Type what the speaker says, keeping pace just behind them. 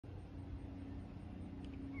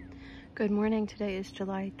Good morning. Today is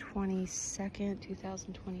July 22nd,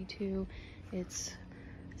 2022. It's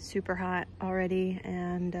super hot already,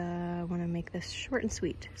 and I want to make this short and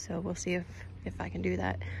sweet. So we'll see if I can do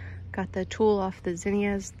that. Got the tulle off the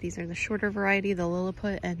Zinnias. These are the shorter variety, the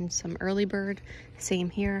Lilliput and some early bird. Same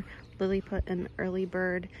here, Lilliput and early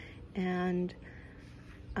bird, and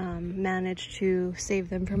managed to save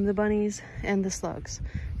them from the bunnies and the slugs.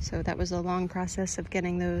 So that was a long process of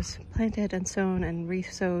getting those planted and sown and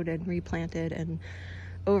re-sowed and replanted and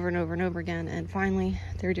over and over and over again, and finally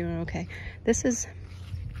they're doing okay. This is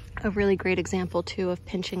a really great example too of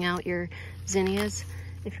pinching out your zinnias.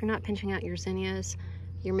 If you're not pinching out your zinnias,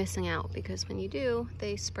 you're missing out, because when you do,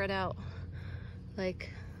 they spread out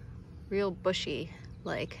like real bushy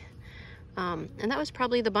like, and that was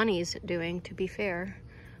probably the bunnies doing, to be fair.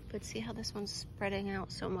 But see how this one's spreading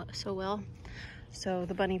out so well? So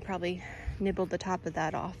the bunny probably nibbled the top of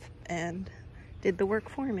that off and did the work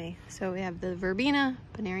for me. So we have the Verbena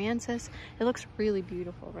bonariensis. It looks really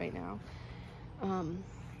beautiful right now.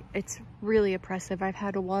 It's really oppressive. I've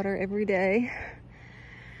had to water every day.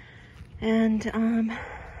 And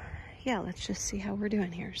yeah, let's just see how we're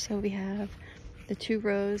doing here. So we have the 2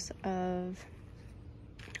 rows of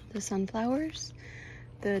the sunflowers,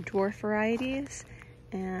 the dwarf varieties,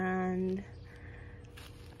 and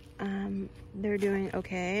they're doing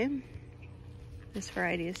okay. This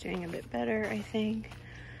variety is doing a bit better, I think.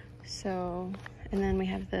 So, and then we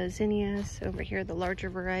have the zinnias over here, the larger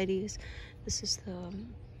varieties. This is the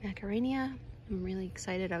Macarenia. I'm really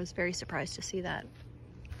excited. I was very surprised to see that.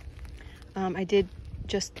 I did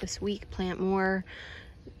just this week plant more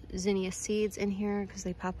zinnia seeds in here because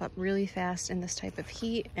they pop up really fast in this type of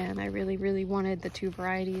heat, and I really wanted the 2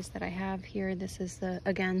 varieties that I have here. This is the,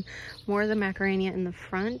 again, more of the Macarenia in the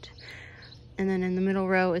front, and then in the middle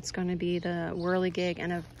row it's going to be the whirligig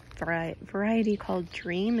and a variety called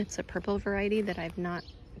Dream. It's a purple variety that I've not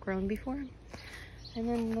grown before. And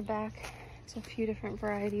then in the back it's a few different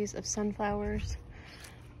varieties of sunflowers.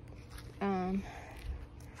 I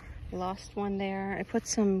lost one there. I put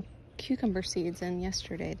some cucumber seeds in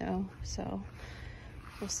yesterday though, so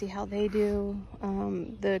we'll see how they do.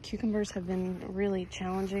 The cucumbers have been really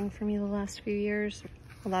challenging for me the last few years.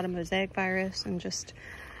 A lot of mosaic virus, and just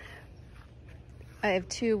I have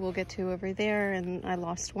 2 we'll get to over there, and I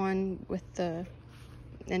lost one with the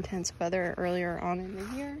intense weather earlier on in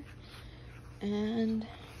the year. And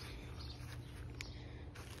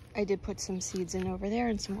I did put some seeds in over there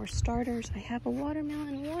and some more starters. I have a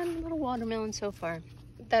watermelon, 1 little watermelon so far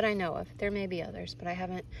that I know of. There may be others, but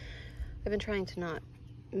I've been trying to not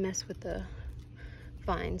mess with the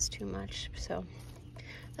vines too much. So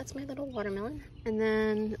that's my little watermelon. And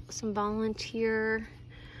then some volunteer,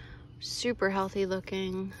 super healthy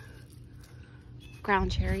looking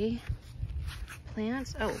ground cherry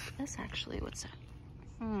plants. Oh, that's actually, what's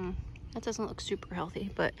that? That doesn't look super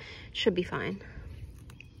healthy, but should be fine.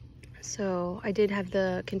 So I did have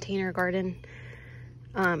the container garden,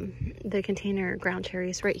 the container ground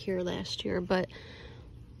cherries right here last year, but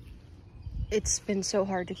it's been so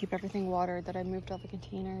hard to keep everything watered that I moved all the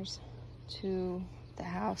containers to the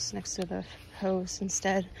house next to the hose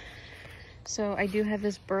instead. So I do have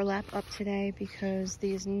this burlap up today because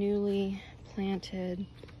these newly planted,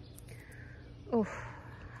 oh,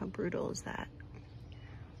 how brutal is that?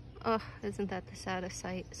 Oh, isn't that the saddest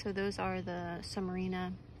sight? So those are the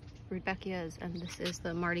Samarina Rudbeckias, and this is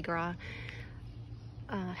the Mardi Gras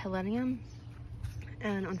Helenium,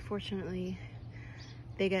 and unfortunately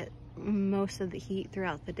they get most of the heat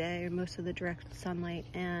throughout the day, or most of the direct sunlight,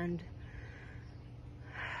 and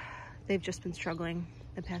they've just been struggling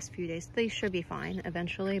the past few days. They should be fine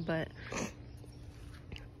eventually, but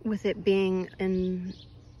with it being in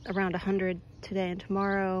around 100 today and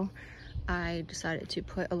tomorrow, I decided to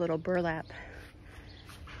put a little burlap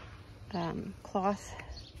cloth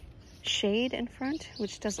shade in front,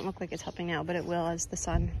 which doesn't look like it's helping out, but it will as the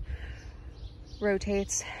sun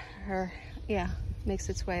rotates, or yeah, makes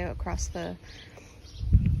its way across the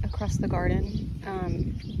garden.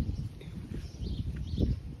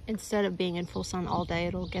 Instead of being in full sun all day,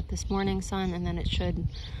 it'll get this morning sun, and then it should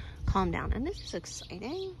calm down. And this is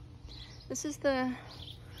exciting. This is the,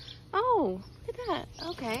 oh, look at that.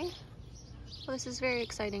 Okay, well, this is very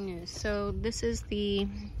exciting news. So this is the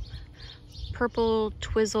purple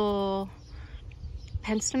twizzle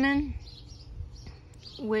penstemon,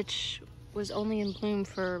 which was only in bloom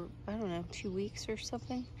for, I don't know, 2 weeks or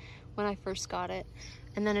something when I first got it,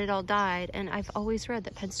 and then it all died. And I've always read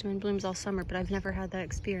that penstemon blooms all summer, but I've never had that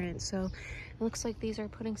experience. So it looks like these are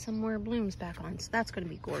putting some more blooms back on, so that's going to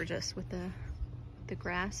be gorgeous with the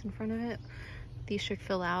grass in front of it. These should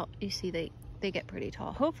fill out. You see they they get pretty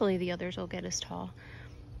tall. Hopefully the others will get as tall.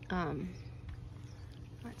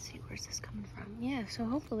 Let's see, where's this coming from? Yeah, so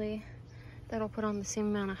hopefully that'll put on the same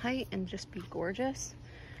amount of height and just be gorgeous.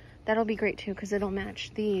 That'll be great too, because it'll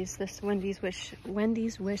match this Wendy's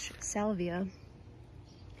Wish salvia.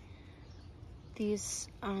 These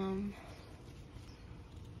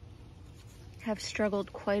have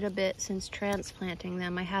struggled quite a bit since transplanting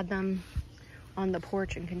them. I had them on the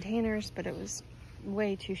porch in containers, but it was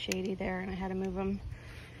way too shady there and I had to move them.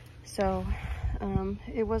 So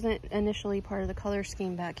it wasn't initially part of the color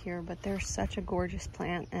scheme back here, but they're such a gorgeous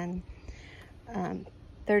plant, and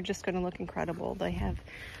they're just going to look incredible. They have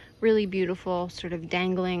really beautiful sort of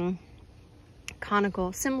dangling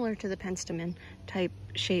conical, similar to the penstemon type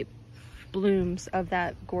shape blooms of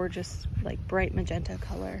that gorgeous like bright magenta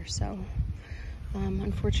color. So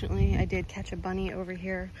unfortunately I did catch a bunny over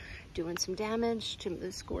here doing some damage to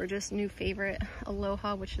this gorgeous new favorite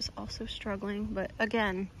Aloha, which is also struggling. But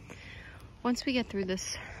again, once we get through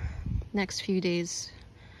this next few days,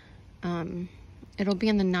 it'll be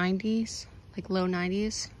in the 90s, like low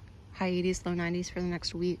 90s, high 80s, low 90s for the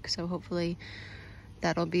next week. So hopefully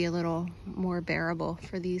that'll be a little more bearable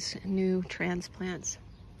for these new transplants.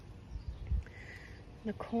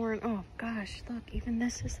 The corn, oh gosh, look, even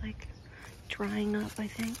this is like drying up, I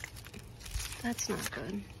think. That's not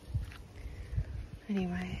good.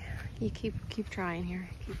 Anyway, you keep trying here,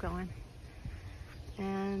 keep going.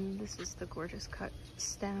 And this is the gorgeous cut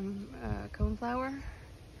stem coneflower.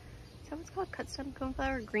 Is that what it's called? Cut stem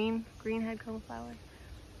coneflower? Green head coneflower.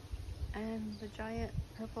 And the giant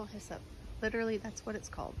purple hyssop. Literally, that's what it's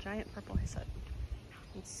called, giant purple hyssop.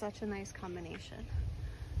 It's such a nice combination.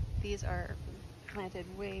 These are planted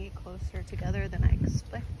way closer together than I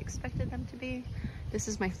expected them to be. This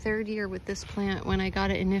is my third year with this plant. When I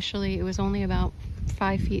got it initially, it was only about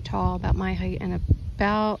 5 feet tall, about my height, and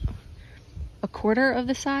about a quarter of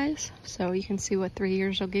the size. So you can see what 3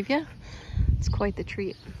 years will give you. It's quite the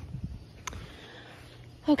treat.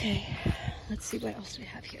 Okay, let's see what else we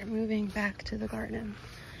have here. Moving back to the garden.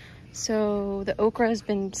 So the okra has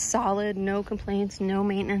been solid, no complaints, no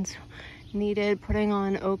maintenance needed. Putting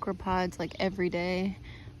on okra pods like every day.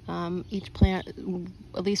 Each plant,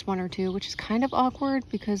 at least 1 or 2, which is kind of awkward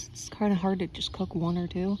because it's kind of hard to just cook 1 or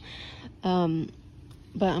 2.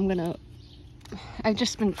 But I've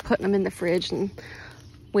just been putting them in the fridge and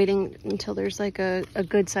waiting until there's like a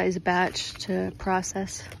good sized batch to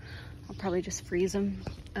process. I'll probably just freeze them.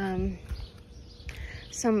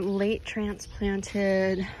 Some late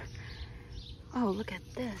transplanted, oh look at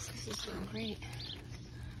this, this is doing great.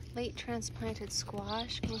 Late transplanted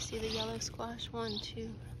squash. Can you see the yellow squash? 1, 2,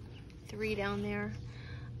 3 down there.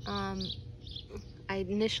 I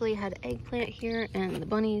initially had eggplant here and the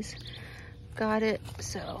bunnies got it,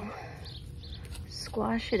 so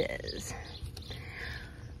squash it is.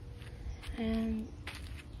 And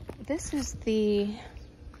this is the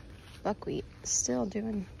buckwheat, still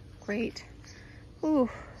doing great. Ooh,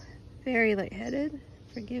 very lightheaded.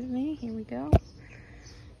 Forgive me. Here we go.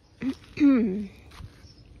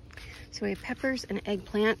 So we have peppers and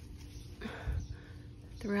eggplant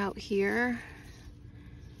throughout here,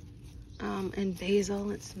 and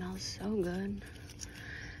basil. It smells so good.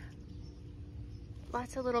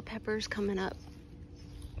 Lots of little peppers coming up.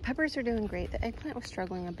 Peppers are doing great. The eggplant was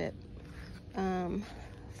struggling a bit.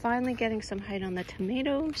 Finally getting some height on the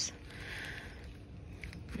tomatoes.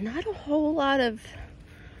 Not a whole lot of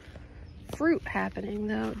fruit happening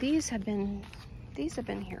though. These have been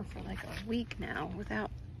here for like a week now without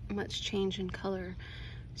much change in color.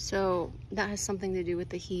 So that has something to do with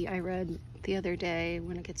the heat. I read the other day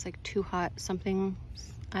when it gets like too hot, something,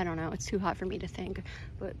 I don't know, it's too hot for me to think,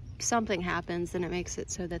 but something happens and it makes it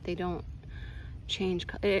so that they don't change.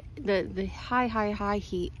 The high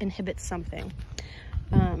heat inhibits something,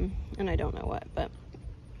 and I don't know what, but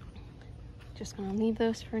just gonna leave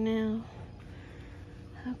those for now.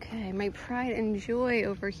 Okay, my pride and joy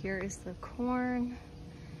over here is the corn.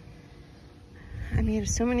 I made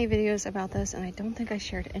so many videos about this and I don't think I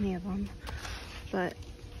shared any of them, but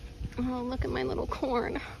oh, look at my little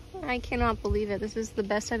corn. I cannot believe it. This is the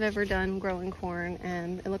best I've ever done growing corn,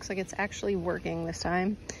 and it looks like it's actually working this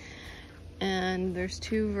time. And there's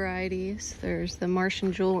 2 varieties. There's the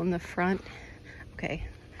Martian Jewel in the front. Okay,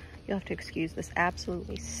 you'll have to excuse this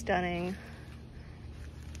absolutely stunning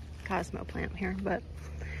Cosmo plant here, but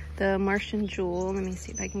the Martian Jewel, let me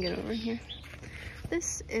see if I can get over here.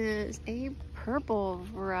 This is a purple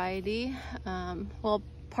variety, well,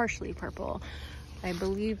 partially purple. I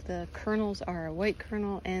believe the kernels are a white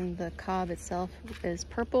kernel and the cob itself is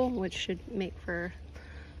purple, which should make for,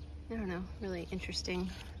 I don't know, really interesting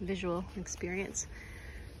visual experience.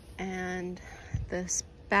 and this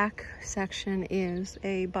back section is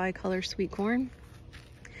a bicolor sweet corn.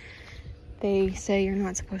 They say you're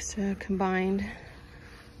not supposed to combine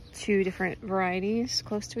two different varieties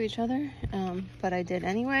close to each other, but I did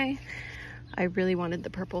anyway. I really wanted the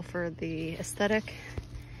purple for the aesthetic,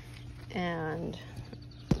 and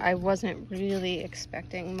I wasn't really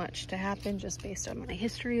expecting much to happen just based on my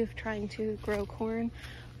history of trying to grow corn.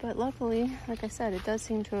 But luckily, like I said, it does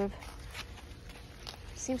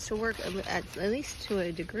seems to work at least to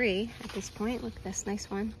a degree at this point. Look at this nice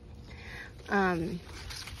one.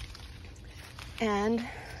 And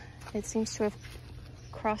it seems to have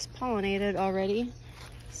cross-pollinated already.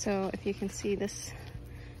 So if you can see, this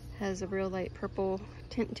has a real light purple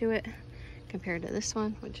tint to it compared to this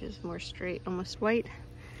one, which is more straight, almost white.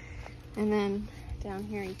 And then down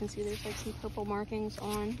here you can see there's like some purple markings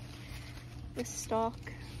on this stalk.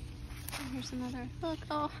 And here's another. Look,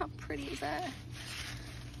 oh, how pretty is that?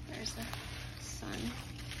 There's the sun.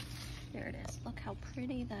 There it is. Look how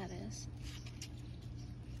pretty that is.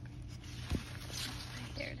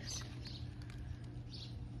 There it is.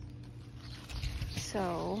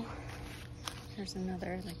 So here's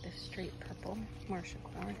another, like this straight purple Marcia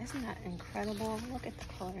corn. Isn't that incredible? Look at the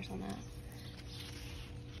colors on that.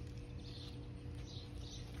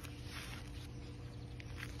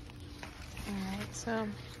 Alright, so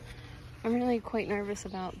I'm really quite nervous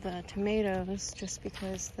about the tomatoes just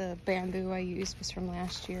because the bamboo I used was from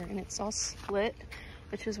last year and it's all split,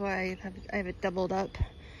 which is why I have it doubled up.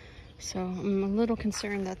 So I'm a little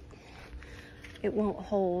concerned that it won't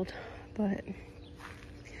hold, but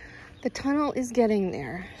the tunnel is getting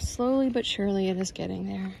there. Slowly but surely it is getting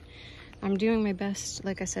there. I'm doing my best,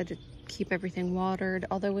 like I said, to keep everything watered.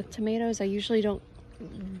 Although with tomatoes, I usually don't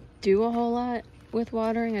do a whole lot with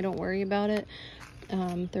watering. I don't worry about it.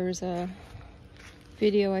 There was a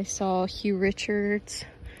video I saw, Hugh Richards,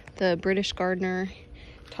 the British gardener,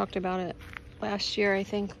 talked about it last year, I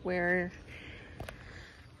think, where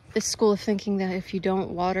this school of thinking that if you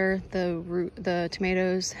don't water the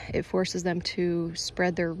tomatoes, it forces them to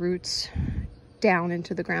spread their roots down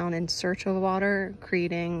into the ground in search of water,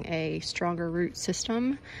 creating a stronger root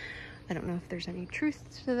system. I don't know if there's any truth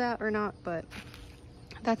to that or not, but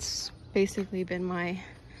that's basically been my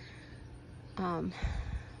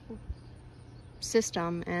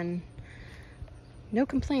system, and no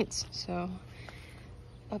complaints. So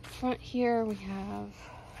up front here we have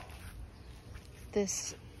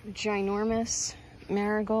this ginormous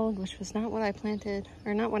marigold, which was not what I planted,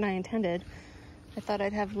 or not what I intended. I thought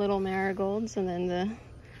I'd have little marigolds and then the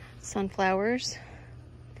sunflowers,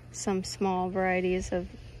 some small varieties of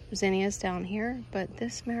zinnias down here, but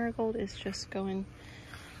this marigold is just going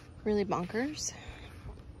really bonkers,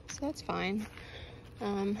 so that's fine.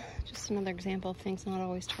 Just another example of things not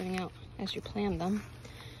always turning out as you planned them.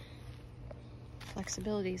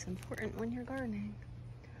 Flexibility is important when you're gardening.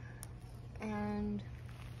 And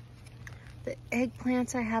the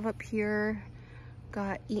eggplants I have up here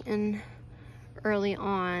got eaten early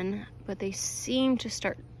on, but they seem to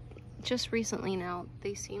start just recently now.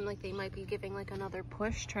 They seem like they might be giving like another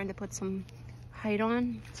push, trying to put some height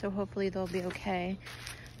on, so hopefully they'll be okay.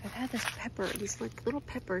 I've had this pepper, these like little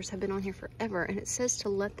peppers have been on here forever, and it says to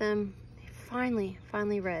let them finally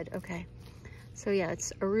red. Okay, so yeah,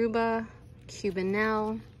 it's Aruba,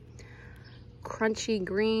 Cubanelle, crunchy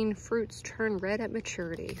green fruits turn red at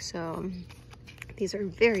maturity. So these are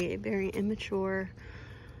very, very immature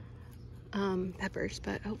peppers,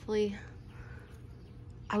 but hopefully,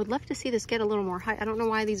 I would love to see this get a little more height. I don't know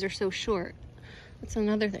why these are so short. That's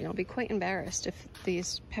another thing. I'll be quite embarrassed if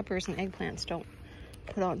these peppers and eggplants don't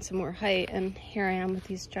put on some more height. And here I am with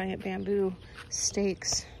these giant bamboo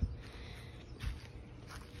stakes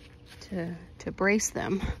to brace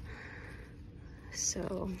them.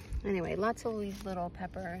 So anyway, lots of these little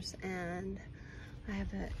peppers, and I have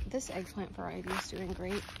this eggplant variety is doing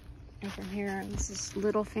great. And from here, this is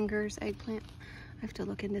Little Fingers eggplant. I have to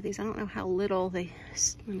look into these. I don't know how little they,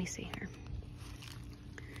 let me see here.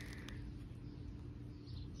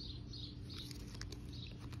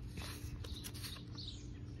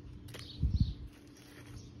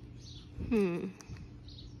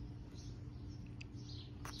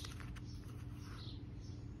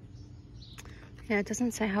 Yeah, it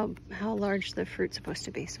doesn't say how large the fruit's supposed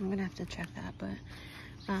to be, so I'm gonna have to check that, but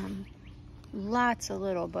lots of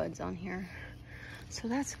little buds on here, so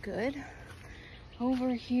that's good.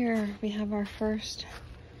 Over here we have our first,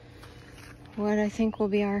 what I think will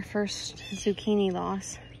be our first zucchini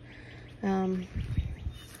loss. Oh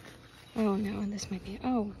no, this might be,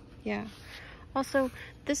 oh yeah. Also,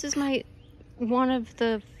 this is one of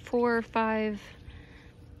the 4 or 5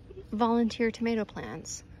 volunteer tomato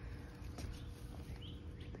plants.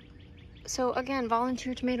 So again,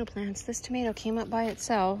 volunteer tomato plants. This tomato came up by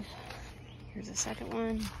itself. Here's a second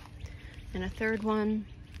one and a third one.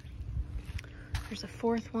 There's a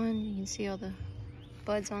fourth one. You can see all the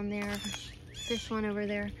buds on there. This one over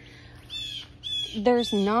there.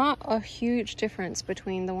 There's not a huge difference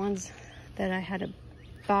between the ones that I had to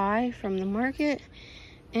buy from the market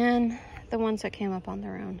and the ones that came up on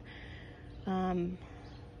their own.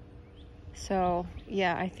 So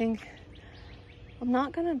yeah, I think I'm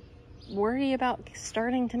not gonna worry about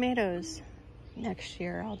starting tomatoes next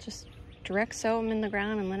year. I'll just direct sow them in the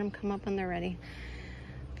ground and let them come up when they're ready,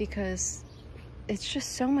 because it's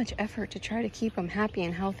just so much effort to try to keep them happy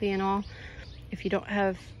and healthy and all if you don't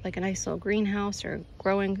have like a nice little greenhouse or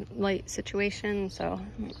growing light situation. So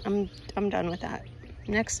I'm done with that.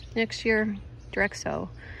 Next year, direct sow.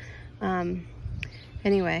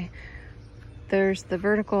 Anyway, there's the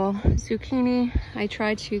vertical zucchini. I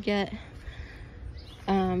tried to get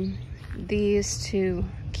these to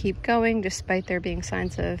keep going despite there being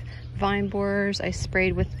signs of vine borers. I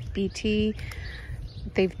sprayed with BT.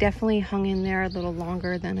 They've definitely hung in there a little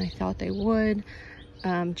longer than I thought they would.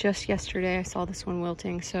 Just yesterday I saw this one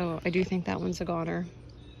wilting, so I do think that one's a goner.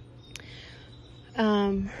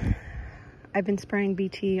 I've been spraying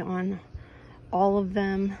BT on all of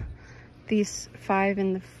them. These 5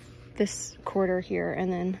 in this quarter here,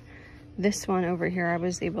 and then this one over here I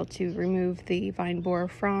was able to remove the vine borer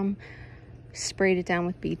from, sprayed it down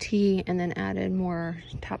with BT, and then added more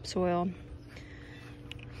topsoil.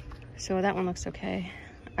 So that one looks okay.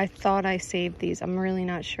 I thought I saved these. I'm really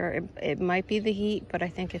not sure. It might be the heat, but I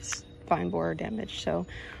think it's vine borer damage. So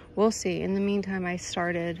we'll see. In the meantime, I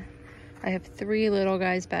have 3 little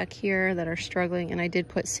guys back here that are struggling, and I did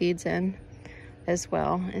put seeds in as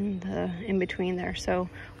well in between there. So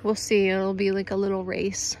we'll see. It'll be like a little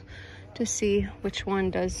race to see which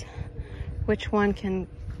one can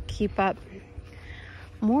keep up.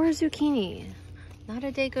 More zucchini. Not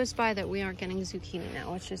a day goes by that we aren't getting zucchini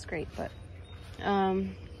now, which is great. But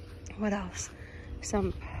what else?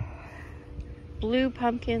 Some blue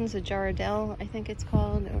pumpkins, a Jarradelle, I think it's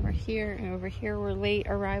called, over here. And over here were late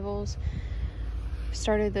arrivals.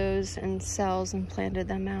 Started those in cells and planted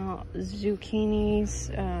them out.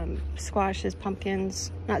 Zucchinis, squashes,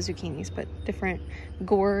 pumpkins, not zucchinis, but different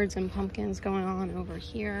gourds and pumpkins going on over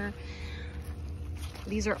here.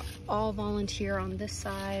 These are all volunteer on this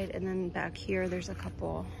side, and then back here there's a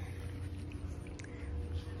couple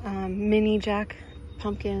mini jack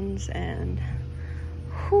pumpkins, and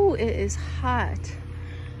it is hot.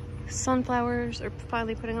 Sunflowers are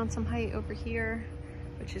finally putting on some height over here,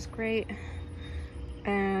 which is great.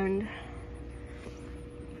 And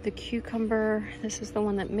the cucumber, this is the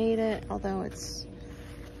one that made it, although it's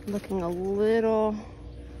looking a little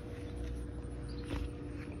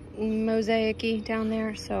mosaic-y down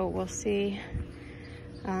there, so we'll see.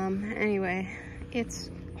 Anyway, it's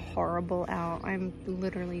horrible out. I'm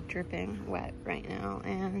literally dripping wet right now,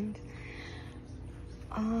 and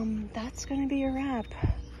that's gonna be a wrap.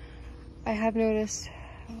 I have noticed,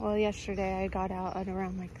 well, yesterday I got out at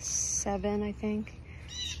around like 7, I think,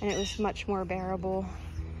 and it was much more bearable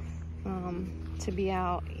to be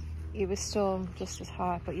out. It was still just as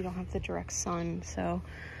hot, but you don't have the direct sun. So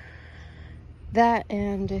that,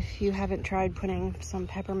 and if you haven't tried putting some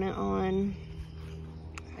peppermint on,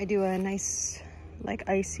 I do a nice like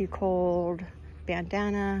icy cold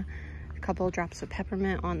bandana, a couple of drops of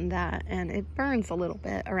peppermint on that, and it burns a little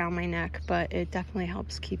bit around my neck, but it definitely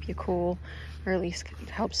helps keep you cool, or at least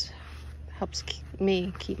helps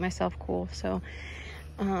me keep myself cool. So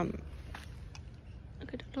look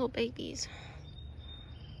at the little babies.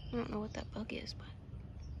 I don't know what that bug is,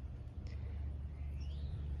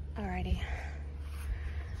 but alrighty.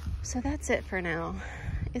 So that's it for now.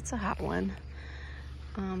 It's a hot one.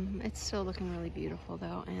 It's still looking really beautiful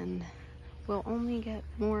though, and will only get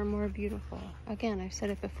more and more beautiful. Again, I've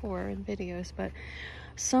said it before in videos, but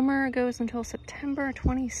summer goes until September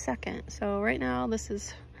 22nd. So right now this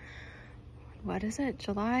is, what is it,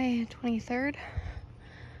 July 23rd,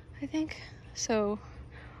 I think. So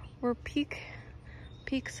we're peak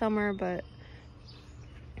summer, but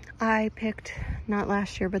I picked, not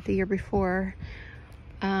last year, but the year before,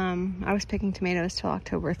 I was picking tomatoes till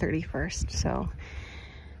October 31st. So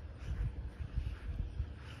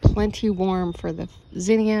plenty warm for the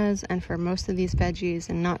zinnias and for most of these veggies,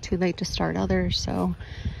 and not too late to start others. So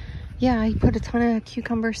yeah, I put a ton of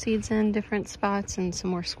cucumber seeds in different spots, and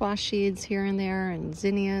some more squash seeds here and there, and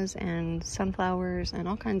zinnias and sunflowers and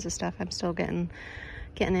all kinds of stuff I'm still getting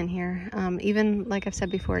in here. Even like I've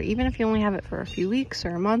said before, even if you only have it for a few weeks or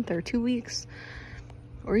a month or 2 weeks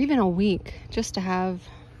or even a week, just to have,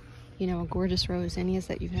 you know, a gorgeous row of zinnias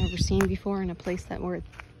that you've never seen before in a place that were,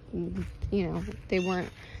 you know,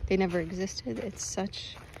 they never existed. It's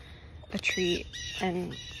such a treat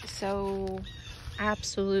and so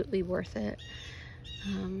absolutely worth it.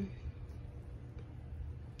 All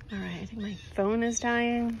right, I think my phone is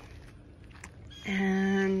dying.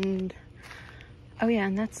 And oh yeah,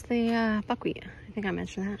 and that's the buckwheat. I think I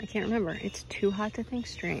mentioned that. I can't remember. It's too hot to think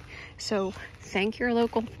straight. So thank your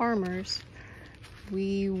local farmers.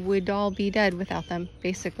 We would all be dead without them,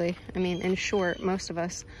 basically. I mean, in short, most of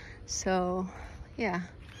us. So yeah,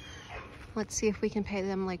 let's see if we can pay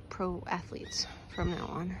them like pro athletes from now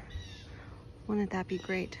on. Wouldn't that be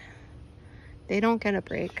great? They don't get a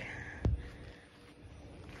break.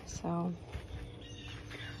 So,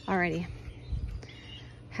 alrighty.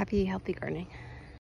 Happy, healthy gardening.